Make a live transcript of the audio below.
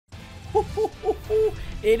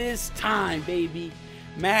It is time, baby.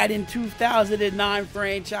 Madden 2009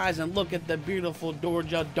 franchise, and look at the beautiful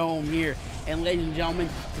Georgia Dome here. And ladies and gentlemen,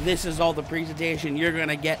 this is all the presentation you're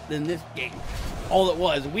gonna get in this game. All it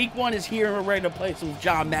was. Week 1 is here, and we're ready to play some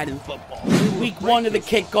John Madden football. Week 1 of the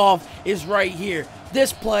kickoff is right here.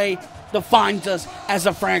 This play defines us as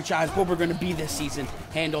a franchise, what we're gonna be this season.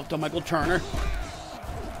 Hand off to Michael Turner.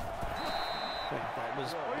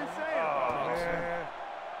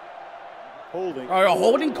 Holding. All right, a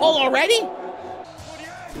holding call already?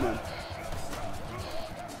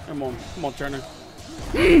 Come on, Turner.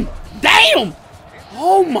 Damn!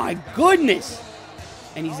 Oh my goodness!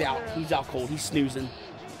 And he's out. He's out cold. He's snoozing.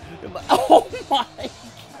 Oh my!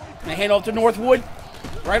 And hand off to Northwood.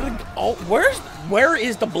 Right. Oh, where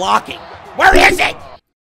is the blocking? Where is it?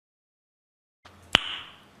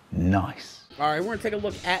 Nice. All right, we're gonna take a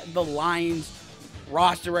look at the Lions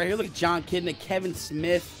roster right here. Look at John Kidna, Kevin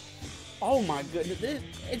Smith. Oh my goodness,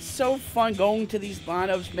 it's so fun going to these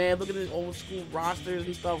lineups, man. Look at the old school rosters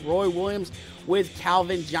and stuff. Roy Williams with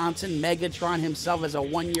Calvin Johnson, Megatron himself as a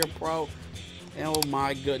one-year pro. Oh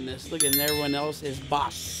my goodness, look at everyone else is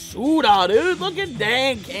Basuda, dude. Look at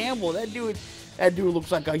Dan Campbell. That dude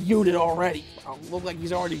looks like a unit already. Looks like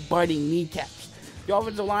he's already biting kneecaps. The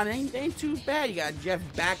offensive line ain't too bad. You got Jeff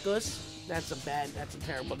Backus. That's a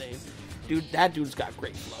terrible name. Dude, that dude's got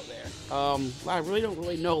great flow there. I really don't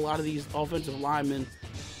know a lot of these offensive linemen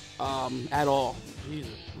at all.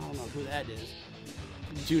 Jesus, I don't know who that is.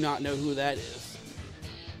 Do not know who that is.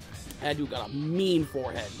 That dude got a mean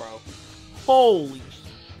forehead, bro. Holy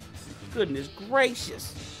goodness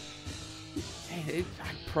gracious. Man,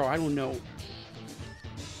 I don't know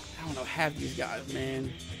half these guys,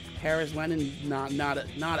 man. Harris Lennon, not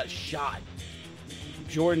a shot.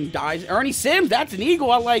 Jordan dies. Ernie Sims, that's an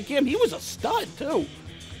Eagle. I like him. He was a stud too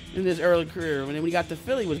in his early career. And then when he got to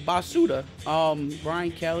Philly, it was Basuda,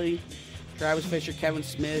 Brian Kelly, Travis Fisher, Kevin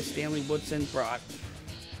Smith, Stanley Woodson. Bro,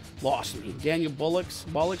 lost me. Daniel Bullocks,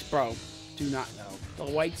 bro. Do not know.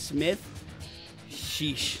 Dwight Smith.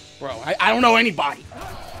 Sheesh, bro. I don't know anybody.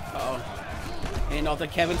 Hand off to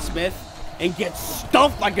Kevin Smith and get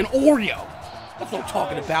stuffed like an Oreo. That's what I'm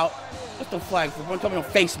talking about. What's the flag for? I'm talking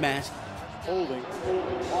about face mask. Holding.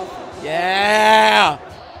 Yeah!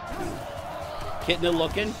 Kitna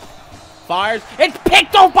looking. Fires. It's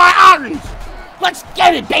picked off by Irons! Let's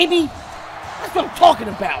get it, baby! That's what I'm talking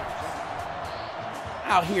about.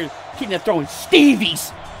 Out here, Kitna throwing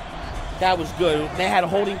Stevies. That was good. They had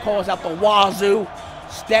holding calls out the wazoo.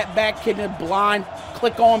 Step back, Kitna blind.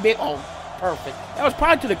 Click on bit. Oh, perfect. That was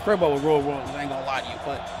probably to the cribbo with Roy Williams. I ain't gonna lie to you.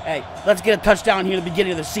 But, hey, let's get a touchdown here at the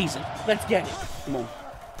beginning of the season. Let's get it. Come on.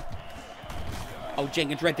 Oh,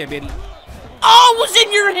 Jenkins right there, baby. Oh, it was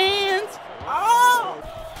in your hands. Oh.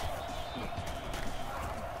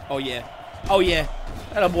 Oh, yeah. Oh, yeah.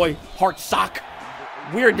 That a boy, Heart Sock.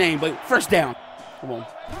 Weird name, but first down. Come on.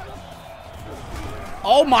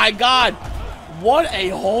 Oh, my God. What a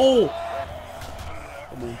hole.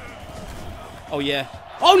 Come on. Oh, yeah.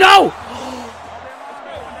 Oh, no.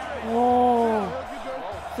 Oh,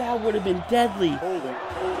 that would have been deadly.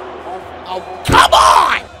 Oh, come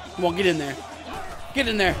on. Come on, get in there. Get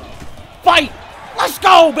in there. Fight. Let's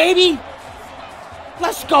go, baby.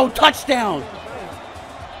 Let's go. Touchdown.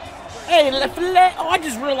 Hey, oh, I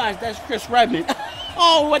just realized that's Chris Redmond.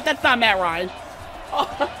 Oh, what? That's not Matt Ryan.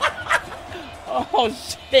 Oh,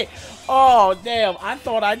 shit. Oh, damn. I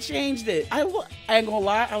thought I changed it. I ain't gonna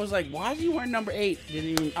lie. I was like, why is he wearing number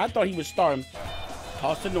 8? I thought he was starting.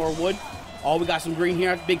 Toss to Norwood. Oh, we got some green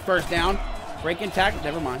here. Big first down. Breaking tackle.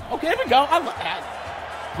 Never mind. Okay, there we go.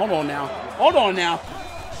 Hold on now. Hold on now.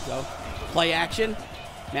 Go. Play action.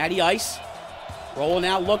 Matty Ice. Rolling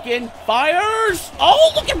out, looking. Fires.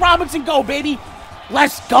 Oh, look at Robinson go, baby.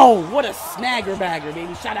 Let's go. What a snagger bagger,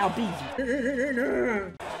 baby. Shout out Beezy.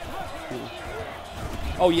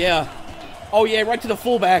 Oh, yeah. Oh, yeah, right to the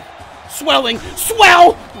fullback. Swelling.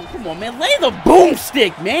 Swell. Oh, come on, man. Lay the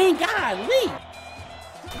boomstick, man. Golly.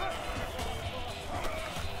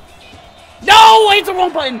 No, it's the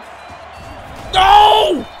wrong button.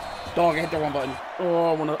 No! Dog, I hit the wrong button. Oh,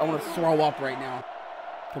 I wanna throw up right now.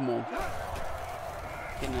 Come on.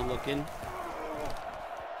 Getting looking.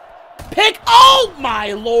 Pick! Oh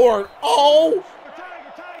my lord! Oh!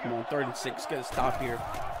 Come on, 36. Gotta stop here.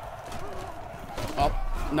 Oh,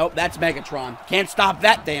 nope, that's Megatron. Can't stop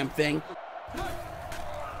that damn thing.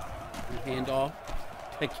 Handoff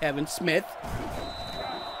to Kevin Smith.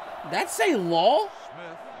 That say Law?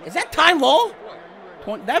 Is that Ty Law?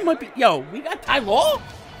 That might be. Yo, we got Ty Law?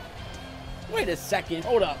 Wait a second.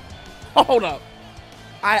 Hold up. Hold up.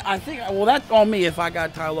 I think. Well, that's on me if I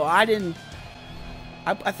got Ty Law. I didn't.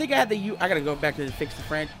 I think I had the I gotta go back to fix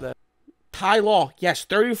the Ty Law. Yes,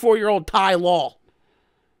 34-year-old Ty Law.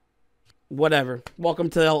 Whatever. Welcome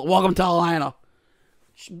to Atlanta.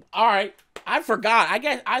 All right. I forgot.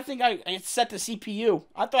 I think I set the CPU.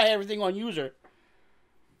 I thought I had everything on user.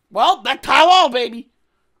 Well, that Ty Law, baby.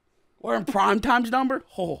 We're in prime time's number.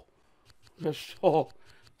 Oh,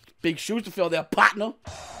 big shoes to fill there, partner.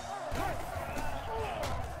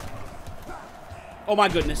 Oh my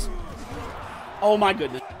goodness. Oh my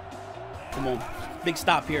goodness. Come on. Big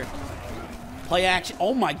stop here. Play action.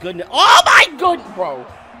 Oh my goodness. Oh my goodness, bro.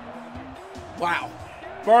 Wow.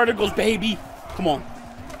 Verticals, baby. Come on.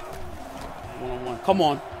 One-on-one. Come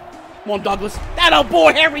on. Come on, Douglas. That old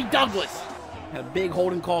boy, Harry Douglas. Had a big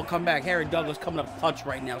holding call come back. Harry Douglas coming up clutch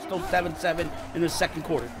right now. Still 7-7 in the second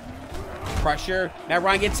quarter. Pressure. Matt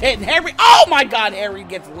Ryan gets hit. And Harry. Oh my God. Harry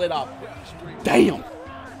gets lit up. Damn.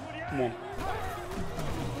 Come on.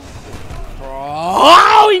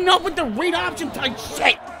 Oh, enough with the read option type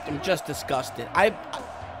shit. I'm just disgusted.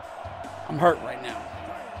 I'm hurt right now.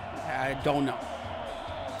 I don't know.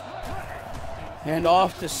 Hand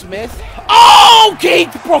off to Smith. Oh,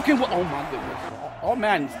 Keith broken. Oh my goodness. All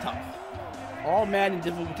Madden's tough. All Madden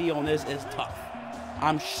difficulty on this is tough.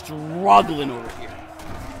 I'm struggling over here.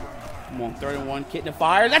 Come on, 3rd and 1. Kit in the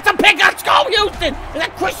fire. That's a pick. Let's go, Houston. Is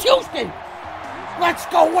that Chris Houston? Let's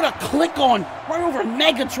go. What a click on. Right over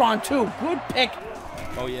Megatron, too. Good pick.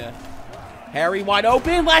 Oh, yeah. Harry wide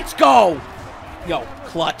open. Let's go. Yo,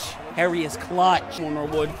 clutch. Harry is clutch. Come on,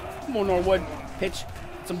 Norwood. Come on, Norwood. Pitch.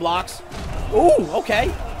 Some blocks. Ooh, okay.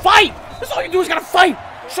 Fight. That's all you do is gotta fight.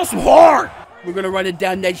 Show some heart. We're gonna run it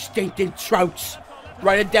down they stinking throats.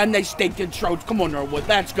 Run it down they stinking throats. Come on, Norwood.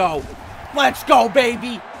 Let's go. Let's go,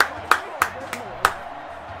 baby.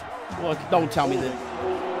 Well, don't tell me that.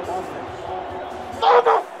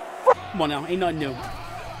 Come on now. Ain't nothing new.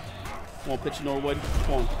 Come on, pitch to Norwood.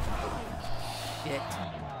 Come on. Shit.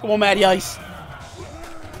 Come on, Matty Ice.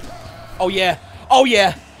 Oh, yeah. Oh,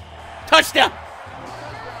 yeah. Touchdown.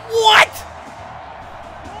 What?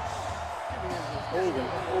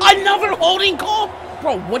 Another holding call?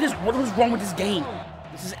 Bro, what is wrong with this game?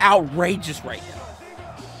 This is outrageous right now.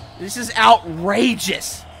 This is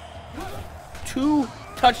outrageous. 2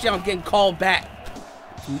 touchdowns getting called back.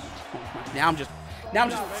 Now I'm just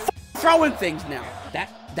throwing things now.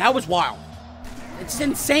 That was wild. It's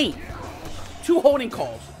insane. 2 holding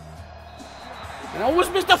calls. And I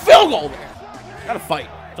almost missed a field goal there. Gotta fight.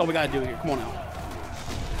 That's all we gotta do here. Come on now.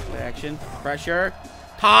 Action. Pressure.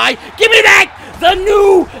 Ty. Give me that! The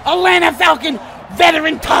new Atlanta Falcon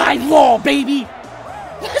veteran Ty Law, baby.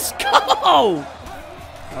 Let's go!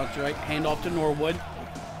 That's right. Hand off to Norwood.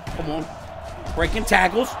 Come on. Breaking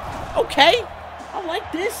tackles. Okay. I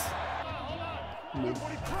like this.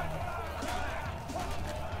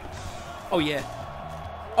 Oh, yeah.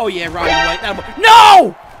 Oh, yeah, Ryan White.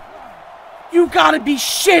 No! You gotta be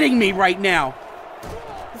shitting me right now.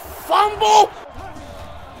 Fumble!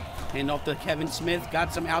 Hand off to Kevin Smith.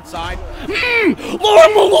 Got some outside.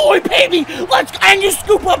 Lauren Malloy, baby! Let's go! And you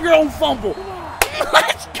scoop up your own fumble.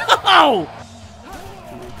 Let's go!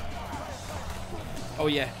 Oh,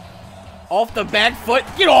 yeah. Off the back foot.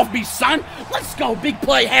 Get off me, son. Let's go. Big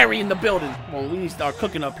play, Harry in the building. Well, we need to start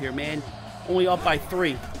cooking up here, man. Only up by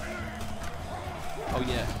 3. Oh,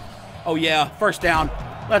 yeah. Oh, yeah. First down.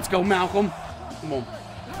 Let's go, Malcolm. Come on.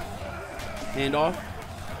 Hand off.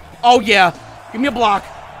 Oh, yeah. Give me a block.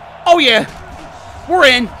 Oh, yeah. We're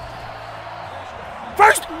in.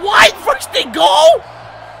 First, what? First and goal?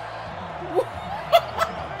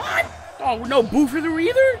 Oh, no booth review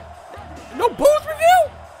either? No booth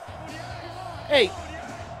review? Hey.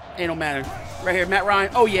 Ain't no matter. Right here, Matt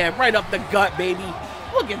Ryan. Oh, yeah. Right up the gut, baby.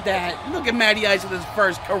 Look at that. Look at Matty Ice with his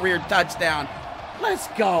first career touchdown. Let's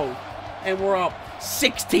go. And we're up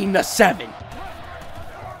 16-7.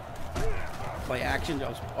 Play action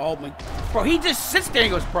goes. Oh my, bro, he just sits there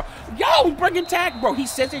and goes, bro, yo, breaking tag, bro. He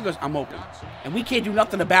sits there and goes, I'm open, and we can't do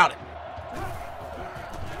nothing about it.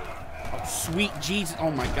 Oh, sweet Jesus, oh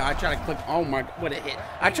my God, I try to click. Oh my, what a hit!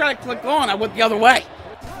 I try to click on, I went the other way,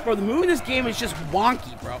 bro. The move in this game is just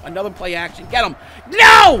wonky, bro. Another play action, get him.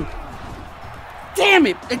 No, damn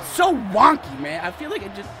it, it's so wonky, man. I feel like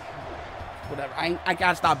it just, whatever. I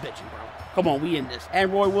gotta stop bitching, bro. Come on, we in this.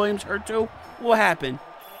 And Roy Williams hurt too. What happened?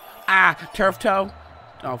 Ah, turf toe.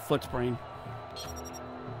 Oh, foot sprain.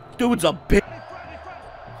 Dude's a bitch.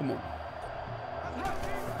 Come on.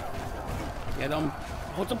 Get him.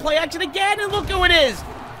 Hold the play action again, and look who it is.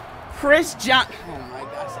 Chris John. Oh my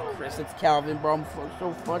God, I said Chris. It's Calvin, bro. I'm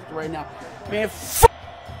so frustrated right now. Man,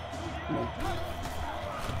 come on.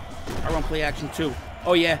 I run play action too.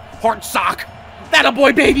 Oh yeah, heart sock. That a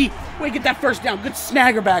boy, baby. Wait, get that first down. Good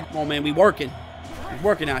snagger back. Oh, man, we working. We're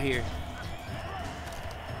working out here.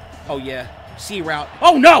 Oh, yeah. C route.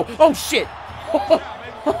 Oh, no. Oh, shit.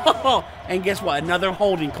 And guess what? Another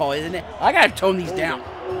holding call, isn't it? I got to tone these down.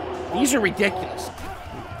 These are ridiculous.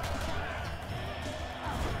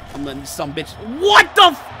 I'm letting some bitch. What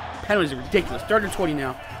the penalties are ridiculous. 3rd and 20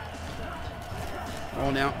 now.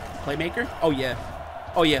 Roll now. Playmaker. Oh, yeah.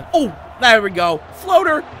 Oh, yeah. Oh, there we go.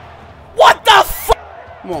 Floater. What the fuck?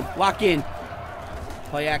 Come on. Lock in.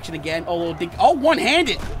 Play action again. Oh, little dink. Oh,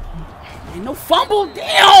 one-handed. Man, no fumble.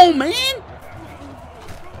 Damn, man.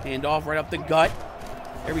 Hand off right up the gut.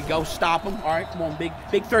 There we go. Stop him. All right, come on. Big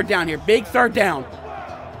 3rd down here. Big 3rd down.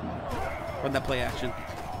 Run that play action.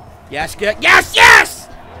 Yes, good. Yes, yes!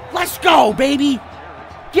 Let's go, baby.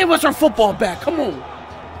 Give us our football back. Come on.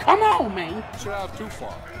 Come on, man. It's out too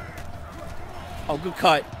far. Oh, good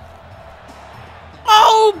cut.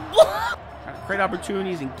 Oh! Create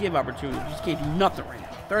opportunities and give opportunities. Just gave you nothing right now.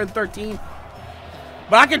 3rd and 13.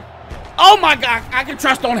 But I can... Oh, my God. I can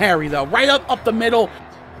trust on Harry, though. Right up the middle.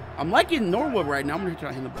 I'm liking Norwood right now. I'm going to try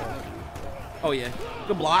to hit the ball. Oh, yeah.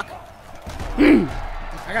 Good block.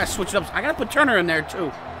 I got to switch it up. I got to put Turner in there,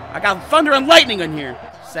 too. I got thunder and lightning in here.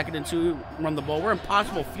 2nd and 2. Run the ball. We're in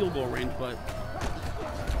possible field goal range, but...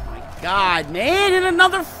 Oh, my God, man. And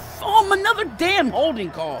another damn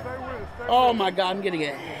holding call. Oh, my God. I'm getting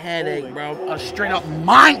a headache, bro. A straight-up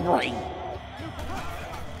migraine.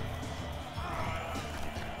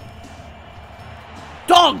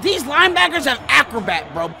 Dog, these linebackers have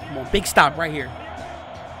acrobat, bro. Come on, big stop right here.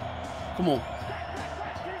 Come on.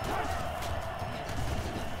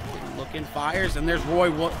 Looking, fires, and there's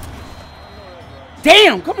Roy. What?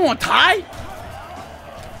 Damn, come on, Ty.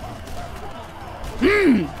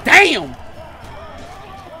 Damn.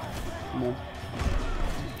 Come on.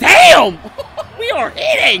 Damn. We are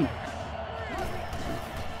hitting.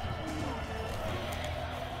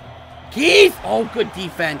 Keith. Oh, good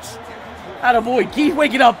defense. Attaboy, Keith,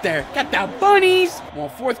 wake it up there. Got that bunnies. Well,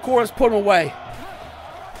 4th quarter, let's put them away.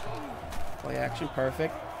 Play action,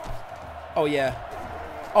 perfect. Oh, yeah.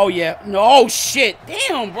 Oh, yeah. No, oh, shit.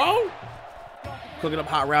 Damn, bro. Cooking up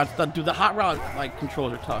hot routes. Dude, the hot route, like,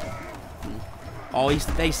 controls are tough. Oh,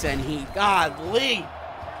 they send heat. Godly.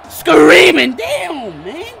 Screaming. Damn,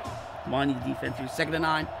 man. Come on, you defensive. 2nd and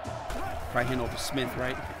 9. Right hand over Smith,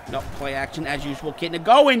 right? Nope, play action as usual. Getting it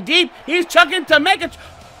going deep. He's chucking to make it.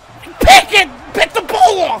 Pick it! Pick the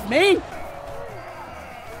ball off, man!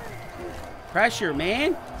 Pressure,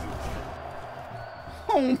 man.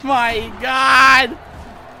 Oh, my God.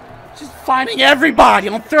 Just finding everybody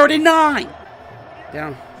on 39.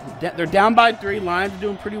 Down. They're down by 3. Lions are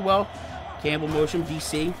doing pretty well. Campbell motion,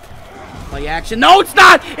 DC. Play action. No, it's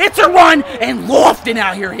not! It's a run! And Lofton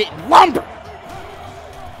out here hitting lumber.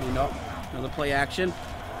 You know, another play action.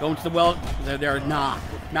 Going to the well.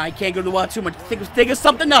 Nah, you can't go to the well too much. Think of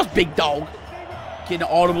something else, big dog. Getting an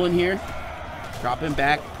audible in here. Dropping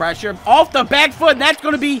back. Pressure. Off the back foot. And that's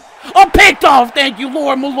going to be a picked off. Thank you,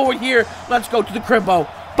 Lord, my Lord, here. Let's go to the cribbo.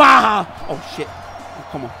 Baja. Oh, shit. Oh,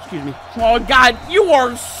 come on. Excuse me. Oh, God. You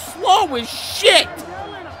are slow as shit.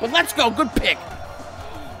 But let's go. Good pick.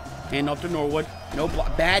 Hand off to Norwood. No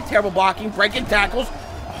block. Bad, terrible blocking. Breaking tackles.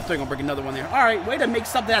 Oh, they're going to break another one there. All right. Way to make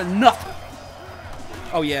something out of nothing.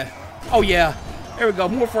 Oh, yeah. Oh, yeah. There we go.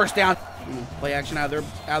 More 1st down. Play action out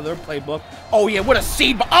of their playbook. Oh, yeah. What a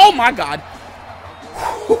seed. Oh, my God.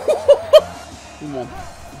 Come on.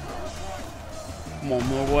 Come on,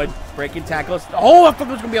 Norwood. Breaking tackles. Oh, I thought there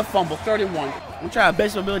was going to be a fumble. 31. I'm going to try my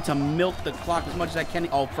best ability to milk the clock as much as I can.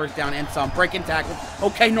 Oh, 1st down and some. Breaking tackles.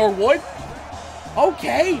 Okay, Norwood.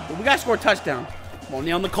 Okay. But we got to score a touchdown. Come on,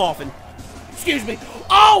 nail in the coffin. Excuse me.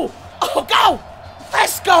 Oh! Oh, go!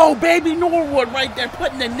 Let's go, baby. Norwood right there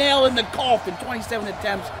putting the nail in the coffin. 27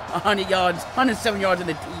 attempts, 100 yards, 107 yards in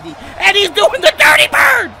the TD. And he's doing the dirty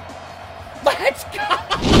bird. Let's go.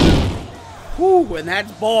 Whew, and that's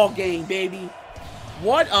ball game, baby.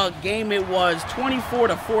 What a game it was.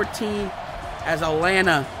 24-14 as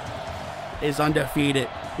Atlanta is undefeated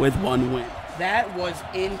with 1 win. That was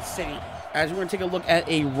insane. As we're going to take a look at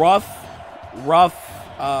a rough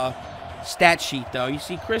stat sheet, though. You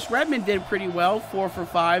see Chris Redmond did pretty well, 4 for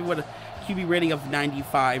 5 with a QB rating of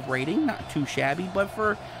 95 rating. Not too shabby, but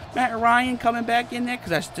for Matt Ryan coming back in there,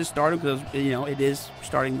 because that's just started, because, you know, it is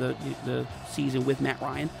starting the season with Matt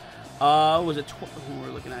Ryan. Was it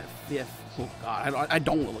we're looking at 5th. Oh, God, I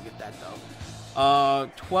don't want to look at that, though.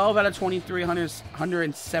 12 out of 23,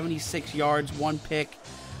 176 yards, 1 pick.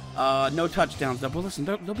 No touchdowns, though. But listen,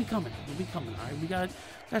 they'll be coming. They'll be coming, all right? We gotta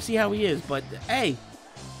see how he is. But, hey,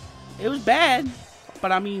 it was bad.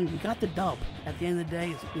 But, I mean, we got the dub. At the end of the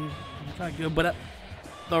day, it's not good. But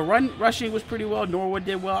the rushing was pretty well. Norwood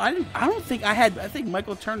did well. I think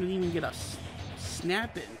Michael Turner didn't even get a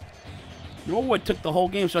snap in. Norwood took the whole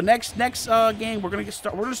game. So next game we're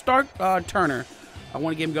gonna start Turner. I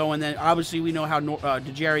want to get him going. Then obviously we know how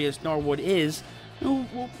DeJarius Norwood is. We'll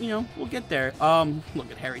get there. Look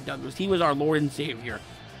at Harry Douglas. He was our Lord and Savior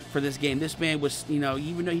for this game. This man was,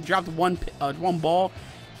 even though he dropped one ball,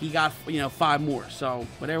 he got 5 more. So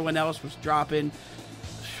but everyone else was dropping.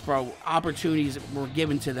 Bro, opportunities were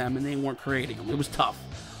given to them and they weren't creating them. It was tough.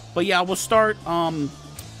 But yeah, we'll start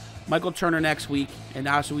Michael Turner next week, and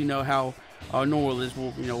obviously we know how Norwood is.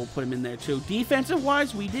 We'll put him in there too. Defensive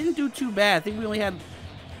wise, we didn't do too bad. I think we only had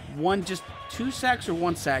 2 sacks or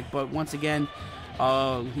 1 sack, but once again,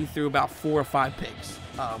 he threw about 4 or 5 picks.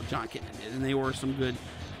 John Kitten did, and they were some good.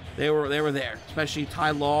 They were there, especially Ty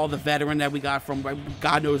Law, the veteran that we got from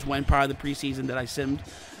God knows when, part of the preseason that I simmed.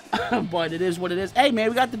 But it is what it is. Hey, man,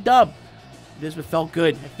 we got the dub. This felt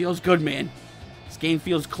good. It feels good, man. This game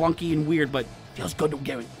feels clunky and weird, but feels good to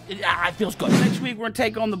get it. It feels good. Next week, we're going to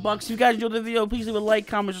take on the Bucks. If you guys enjoyed the video, please leave a like,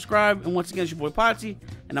 comment, subscribe. And once again, it's your boy Pottsy,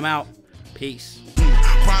 and I'm out. Peace.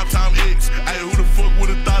 Prime time X. Hey, who the fuck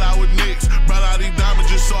would've thought I would next? Brought out these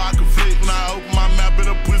diamonds just so I could flick. When I open my map, and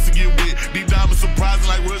the pussy get wet. These diamonds surprising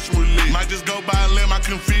like Russian roulette. Might just go by a limb, I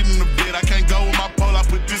can feed in the bed. I can't go with my pole, I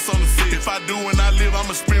put this on the set. If I do when I live,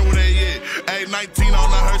 I'ma spin with that yet. Hey, 19 on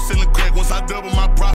the hearse selling crack. Once I double my profit.